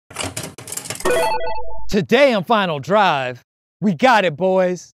Today on Final Drive, we got it,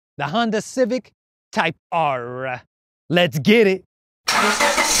 boys. The Honda Civic Type R. Let's get it.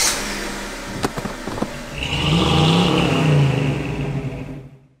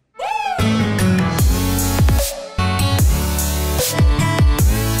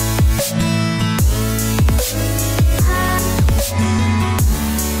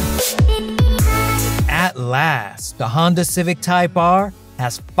 At last, the Honda Civic Type R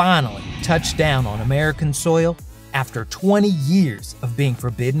has finally touched down on American soil after 20 years of being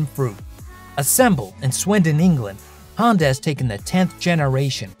forbidden fruit. Assembled in Swindon, England, Honda has taken the 10th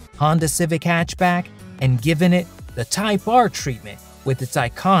generation Honda Civic hatchback and given it the Type R treatment with its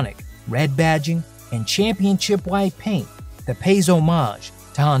iconic red badging and championship white paint that pays homage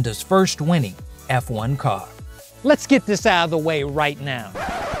to Honda's first winning F1 car. Let's get this out of the way right now.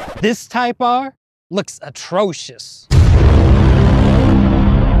 This Type R looks atrocious.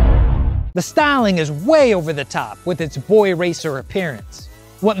 The styling is way over the top with its boy racer appearance.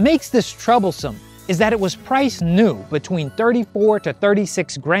 What makes this troublesome is that it was priced new between 34 to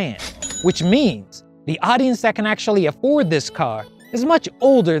 36 grand, which means the audience that can actually afford this car is much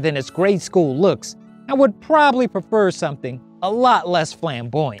older than its grade school looks and would probably prefer something a lot less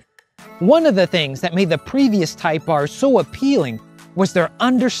flamboyant. One of the things that made the previous Type R so appealing was their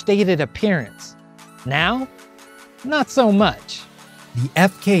understated appearance. Now, not so much. The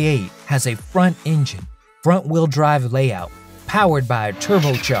FK8 has a front engine, front-wheel drive layout powered by a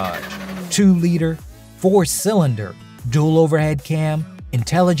turbocharged 2-liter, 4-cylinder, dual overhead cam,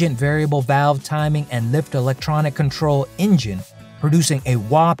 intelligent variable valve timing and lift electronic control engine, producing a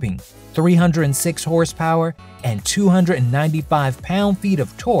whopping 306 horsepower and 295 pound-feet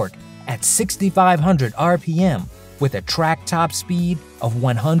of torque at 6,500 RPM with a track top speed of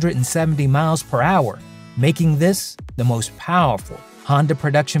 170 miles per hour, making this the most powerful Honda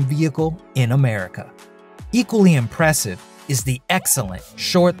production vehicle in America. Equally impressive is the excellent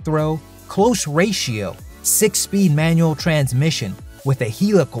short-throw, close ratio, 6-speed manual transmission with a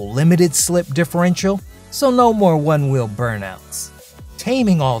helical limited-slip differential, so no more one-wheel burnouts.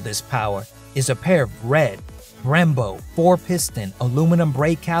 Taming all this power is a pair of red Brembo 4-piston aluminum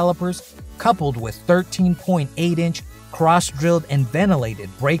brake calipers coupled with 13.8-inch cross-drilled and ventilated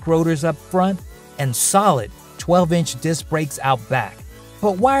brake rotors up front and solid 12-inch disc brakes out back.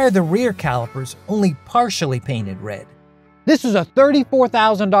 But why are the rear calipers only partially painted red? This is a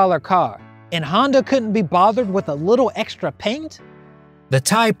 $34,000 car, and Honda couldn't be bothered with a little extra paint? The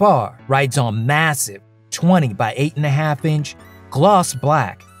Type R rides on massive 20 by 8.5-inch gloss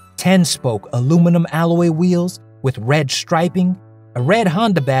black 10-spoke aluminum alloy wheels with red striping, a red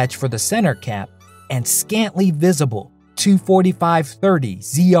Honda badge for the center cap, and scantly visible 245/30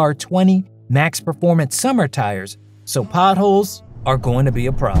 ZR20 Max Performance summer tires, so potholes are going to be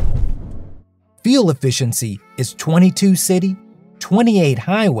a problem. Fuel efficiency is 22 city, 28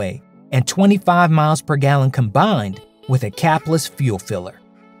 highway, and 25 miles per gallon combined with a capless fuel filler.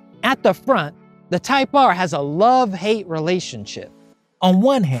 At the front, the Type R has a love-hate relationship. On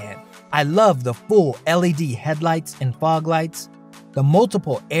one hand, I love the full LED headlights and fog lights, the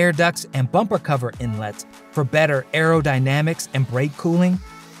multiple air ducts and bumper cover inlets for better aerodynamics and brake cooling,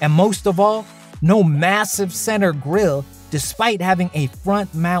 and most of all, no massive center grille despite having a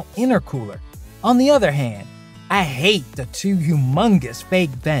front mount intercooler. On the other hand, I hate the two humongous fake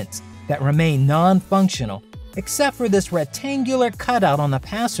vents that remain non-functional except for this rectangular cutout on the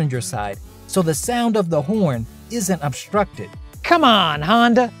passenger side so the sound of the horn isn't obstructed. Come on,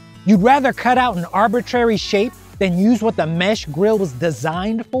 Honda! You'd rather cut out an arbitrary shape than use what the mesh grille was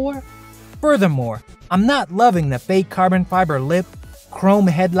designed for? Furthermore, I'm not loving the fake carbon fiber lip, chrome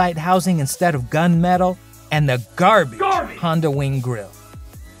headlight housing instead of gunmetal, and the garbage Honda wing grille.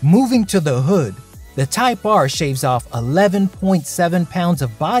 Moving to the hood, the Type R shaves off 11.7 pounds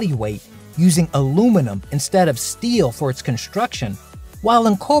of body weight using aluminum instead of steel for its construction, while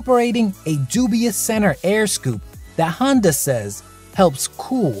incorporating a dubious center air scoop that Honda says helps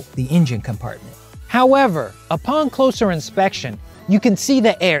cool the engine compartment. However, upon closer inspection, you can see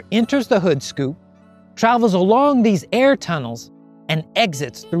the air enters the hood scoop, travels along these air tunnels, and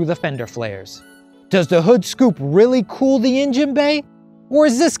exits through the fender flares. Does the hood scoop really cool the engine bay? Or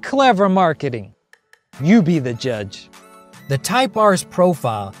is this clever marketing? You be the judge. The Type R's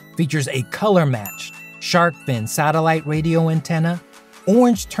profile features a color-matched shark fin satellite radio antenna,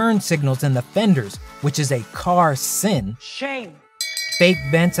 orange turn signals in the fenders, which is a car sin. Shame. Fake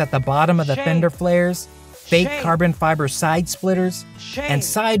vents at the bottom of the fender flares, fake carbon fiber side splitters, and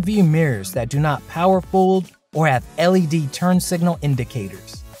side view mirrors that do not power fold or have LED turn signal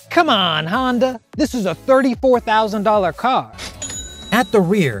indicators. Come on, Honda, this is a $34,000 car. At the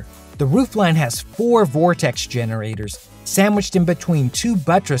rear, The roofline has 4 vortex generators sandwiched in between 2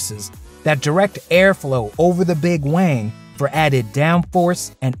 buttresses that direct airflow over the big wing for added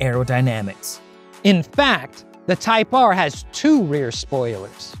downforce and aerodynamics. In fact, the Type R has 2 rear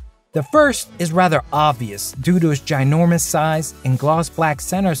spoilers. The first is rather obvious due to its ginormous size and gloss black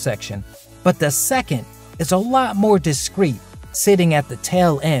center section, but the second is a lot more discreet, sitting at the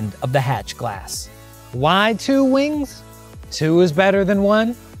tail end of the hatch glass. Why 2 wings? 2 is better than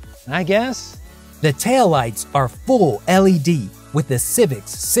 1, I guess. The taillights are full LED with the Civic's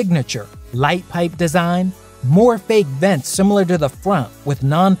signature light pipe design, more fake vents similar to the front with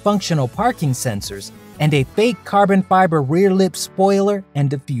non-functional parking sensors, and a fake carbon fiber rear lip spoiler and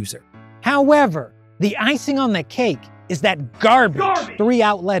diffuser. However, the icing on the cake is that garbage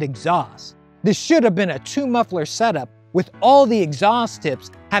 3-outlet exhaust. This should have been a 2-muffler setup with all the exhaust tips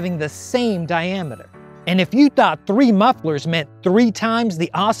having the same diameter. And if you thought 3 mufflers meant 3 times the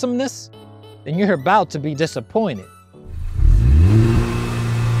awesomeness, then you're about to be disappointed.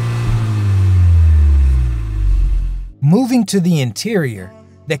 Moving to the interior,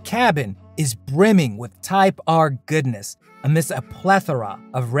 the cabin is brimming with Type R goodness amidst a plethora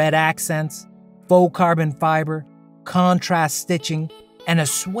of red accents, faux carbon fiber, contrast stitching, and a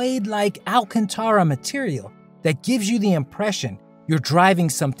suede-like Alcantara material that gives you the impression you're driving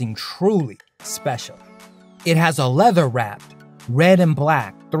something truly special. It has a leather-wrapped, red and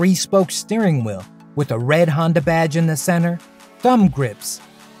black 3-spoke steering wheel with a red Honda badge in the center, thumb grips,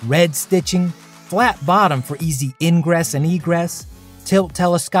 red stitching, flat bottom for easy ingress and egress, tilt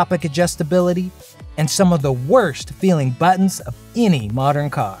telescopic adjustability, and some of the worst feeling buttons of any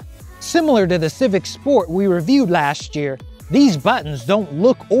modern car. Similar to the Civic Sport we reviewed last year, these buttons don't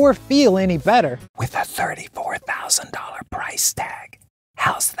look or feel any better with a $34,000 price tag.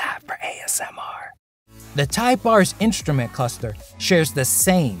 How's that for ASMR? The Type R's instrument cluster shares the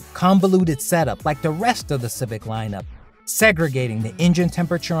same convoluted setup like the rest of the Civic lineup, segregating the engine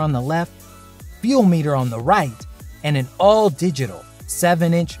temperature on the left, fuel meter on the right, and an all-digital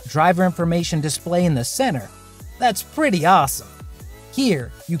 7-inch driver information display in the center. That's pretty awesome.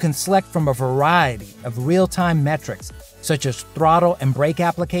 Here, you can select from a variety of real-time metrics such as throttle and brake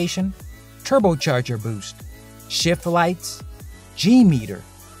application, turbocharger boost, shift lights, G-meter,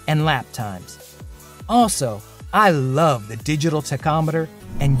 and lap times. Also, I love the digital tachometer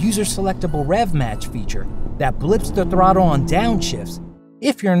and user-selectable rev match feature that blips the throttle on downshifts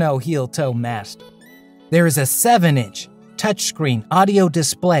if you're no heel-toe master. There is a 7-inch touchscreen audio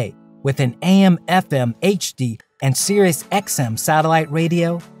display with an AM, FM, HD, and Sirius XM satellite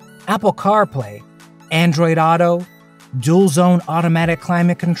radio, Apple CarPlay, Android Auto, dual-zone automatic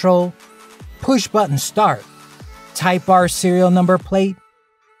climate control, push-button start, Type R serial number plate,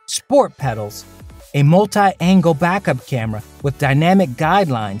 sport pedals, a multi-angle backup camera with dynamic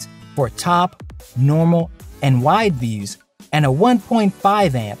guidelines for top, normal, and wide views, and a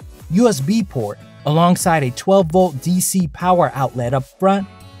 1.5 amp USB port alongside a 12-volt DC power outlet up front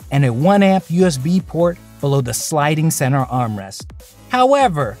and a 1 amp USB port below the sliding center armrest.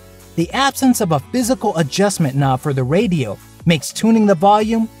 However, the absence of a physical adjustment knob for the radio makes tuning the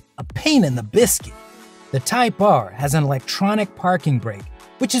volume a pain in the biscuit. The Type R has an electronic parking brake,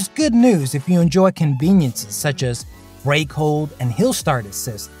 which is good news if you enjoy conveniences such as brake hold and hill start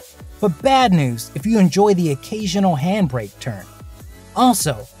assist, but bad news if you enjoy the occasional handbrake turn.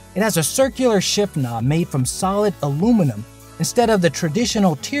 Also, it has a circular shift knob made from solid aluminum instead of the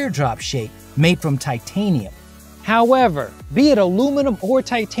traditional teardrop shape made from titanium. However, be it aluminum or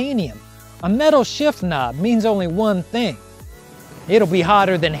titanium, a metal shift knob means only one thing. It'll be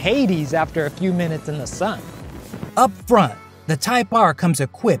hotter than Hades after a few minutes in the sun. Up front, the Type R comes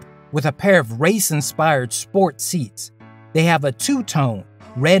equipped with a pair of race-inspired sport seats. They have a 2-tone,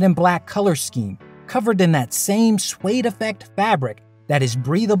 red and black color scheme covered in that same suede effect fabric that is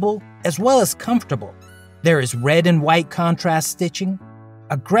breathable as well as comfortable. There is red and white contrast stitching,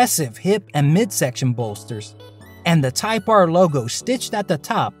 aggressive hip and midsection bolsters, and the Type R logo stitched at the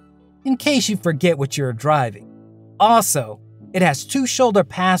top in case you forget what you're driving. Also, it has 2 shoulder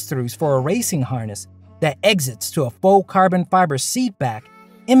pass-throughs for a racing harness that exits to a faux carbon fiber seat back,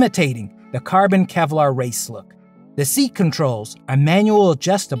 imitating the carbon Kevlar race look. The seat controls are manual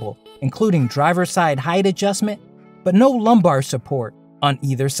adjustable, including driver's side height adjustment, but no lumbar support on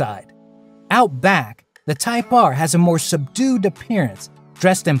either side. Out back, the Type R has a more subdued appearance,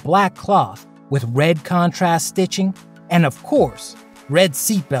 dressed in black cloth with red contrast stitching, and of course, red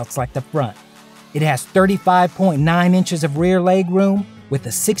seatbelts like the front. It has 35.9 inches of rear leg room with a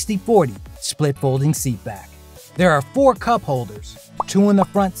 60/40 split folding seat back. There are 4 cup holders, 2 in the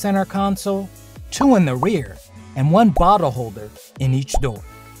front center console, 2 in the rear, and 1 bottle holder in each door.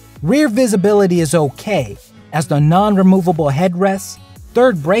 Rear visibility is okay, as the non-removable headrests,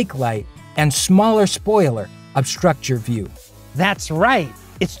 third brake light, and smaller spoiler obstruct your view. That's right,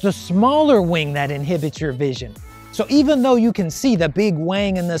 it's the smaller wing that inhibits your vision. So even though you can see the big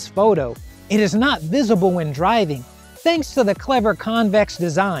wang in this photo, it is not visible when driving, thanks to the clever convex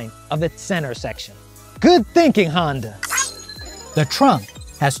design of its center section. Good thinking, Honda. The trunk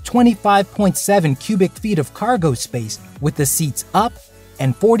has 25.7 cubic feet of cargo space with the seats up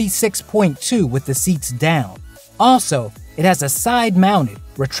and 46.2 with the seats down. Also, it has a side-mounted,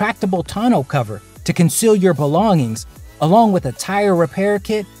 retractable tonneau cover to conceal your belongings, along with a tire repair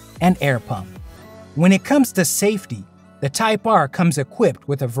kit and air pump. When it comes to safety, the Type R comes equipped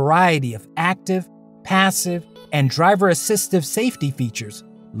with a variety of active, passive, and driver-assistive safety features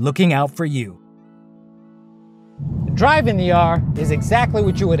looking out for you. Driving the R is exactly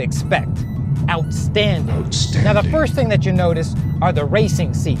what you would expect. Outstanding. Now the first thing that you notice are the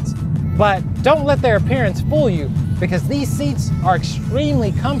racing seats. But don't let their appearance fool you, because these seats are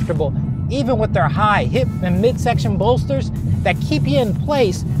extremely comfortable, even with their high hip and midsection bolsters that keep you in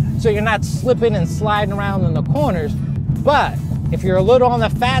place so you're not slipping and sliding around in the corners. But if you're a little on the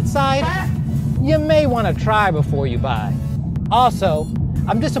fat side, you may want to try before you buy. Also,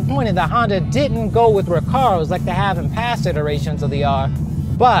 I'm disappointed that Honda didn't go with Recaros like they have in past iterations of the R,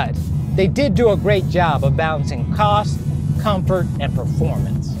 but they did do a great job of balancing cost, comfort, and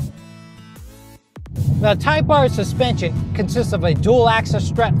performance. The Type R suspension consists of a dual-axis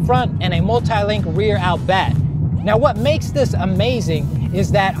strut front and a multi-link rear out back. Now what makes this amazing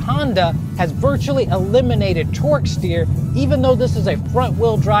is that Honda has virtually eliminated torque steer, even though this is a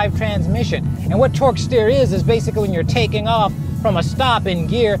front-wheel drive transmission. And what torque steer is basically when you're taking off from a stop in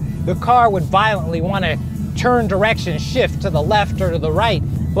gear, the car would violently want to turn direction, shift to the left or to the right,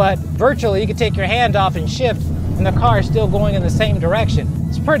 but virtually you can take your hand off and shift and the car is still going in the same direction.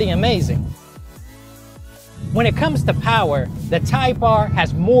 It's pretty amazing. When it comes to power, the Type R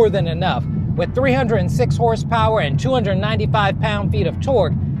has more than enough. With 306 horsepower and 295 pound-feet of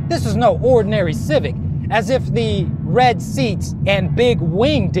torque, this is no ordinary Civic, as if the red seats and big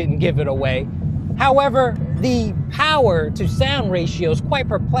wing didn't give it away. However, the power to sound ratio is quite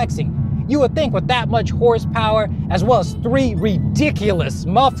perplexing. You would think with that much horsepower, as well as 3 ridiculous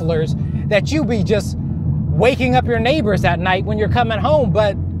mufflers, that you'd be just waking up your neighbors at night when you're coming home,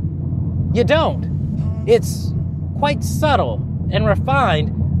 but you don't. It's quite subtle and refined,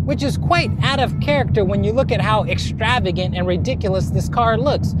 which is quite out of character when you look at how extravagant and ridiculous this car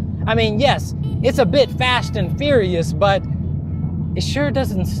looks. I mean, yes, it's a bit fast and furious, but it sure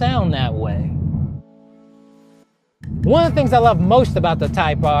doesn't sound that way. One of the things I love most about the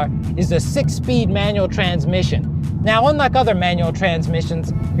Type R is the 6-speed manual transmission. Now, unlike other manual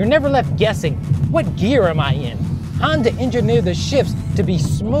transmissions, you're never left guessing, what gear am I in? Honda engineered the shifts to be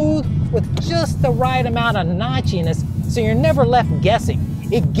smooth with just the right amount of notchiness, so you're never left guessing.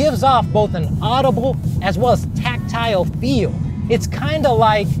 It gives off both an audible as well as tactile feel. It's kind of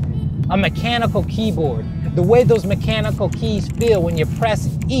like a mechanical keyboard. The way those mechanical keys feel when you press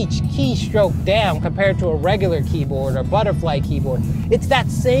each keystroke down compared to a regular keyboard or butterfly keyboard. It's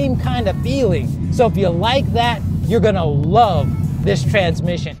that same kind of feeling. So if you like that, you're gonna love this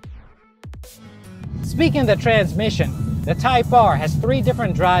transmission. Speaking of the transmission, the Type R has 3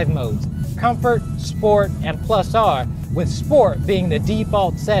 different drive modes: Comfort, Sport, and Plus R, with Sport being the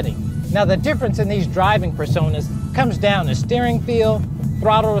default setting. Now the difference in these driving personas comes down to steering feel,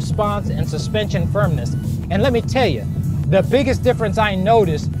 throttle response, and suspension firmness. And let me tell you, the biggest difference I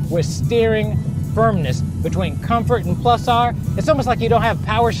noticed was steering firmness between Comfort and Plus R. It's almost like you don't have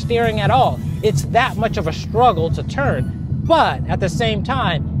power steering at all. It's that much of a struggle to turn, but at the same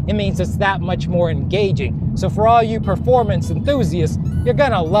time, it means it's that much more engaging. So for all you performance enthusiasts, you're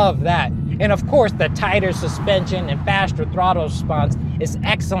gonna love that. And of course, the tighter suspension and faster throttle response is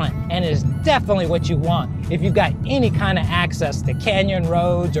excellent and is definitely what you want if you've got any kind of access to canyon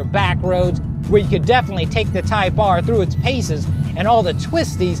roads or back roads, where you could definitely take the Type R through its paces and all the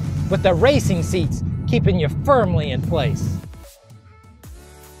twisties with the racing seats keeping you firmly in place.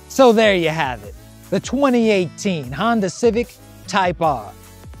 So there you have it, the 2018 Honda Civic Type R.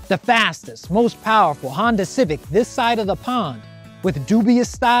 The fastest, most powerful Honda Civic this side of the pond, with dubious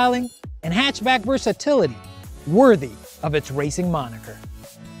styling and hatchback versatility, worthy of its racing moniker.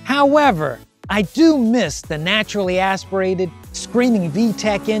 However, I do miss the naturally aspirated, screaming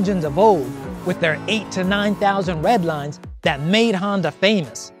VTEC engines of old with their 8,000 to 9,000 redlines that made Honda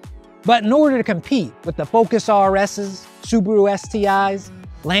famous. But in order to compete with the Focus RSs, Subaru STIs,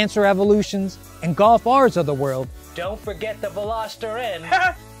 Lancer Evolutions, and Golf Rs of the world, don't forget the Veloster N,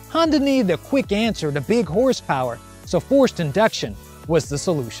 Honda needed a quick answer to big horsepower, so forced induction was the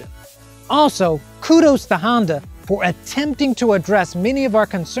solution. Also, kudos to Honda for attempting to address many of our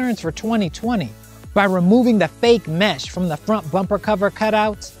concerns for 2020 by removing the fake mesh from the front bumper cover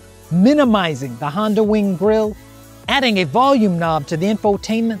cutouts, minimizing the Honda wing grille, adding a volume knob to the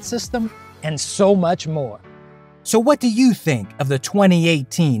infotainment system, and so much more. So what do you think of the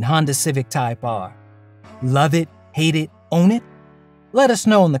 2018 Honda Civic Type R? Love it, hate it, own it? Let us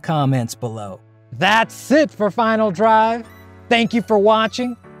know in the comments below. That's it for Final Drive. Thank you for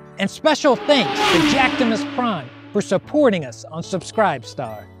watching, and special thanks to Jactimus Prime for supporting us on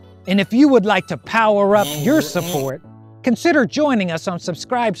Subscribestar. And if you would like to power up your support, consider joining us on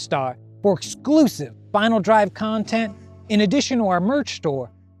Subscribestar for exclusive Final Drive content, in addition to our merch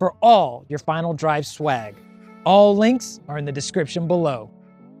store for all your Final Drive swag. All links are in the description below.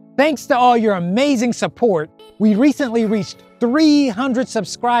 Thanks to all your amazing support, we recently reached 300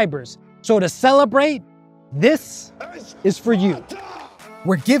 subscribers. So to celebrate, this is for you.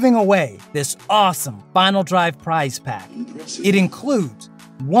 We're giving away this awesome Final Drive prize pack. It includes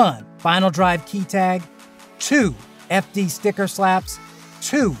 1 Final Drive key tag, 2 FD sticker slaps,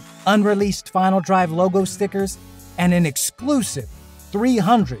 2 unreleased Final Drive logo stickers, and an exclusive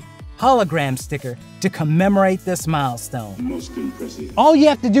 300 hologram sticker to commemorate this milestone. Most impressive. All you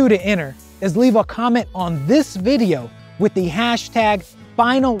have to do to enter is leave a comment on this video with the hashtag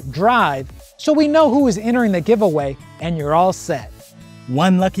 #FinalDrive so we know who is entering the giveaway, and you're all set.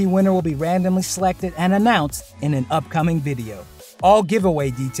 One lucky winner will be randomly selected and announced in an upcoming video. All giveaway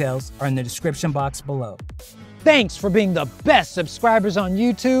details are in the description box below. Thanks for being the best subscribers on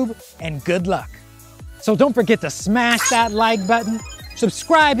YouTube, and good luck. So don't forget to smash that like button,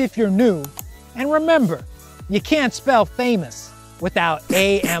 subscribe if you're new, and remember, you can't spell famous without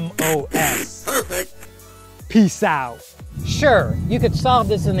AMOS. Perfect. Peace out. Sure, you could solve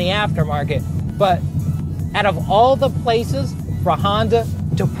this in the aftermarket, but out of all the places for Honda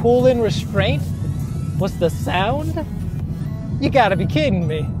to pull in restraint was the sound? You gotta be kidding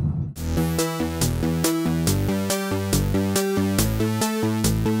me.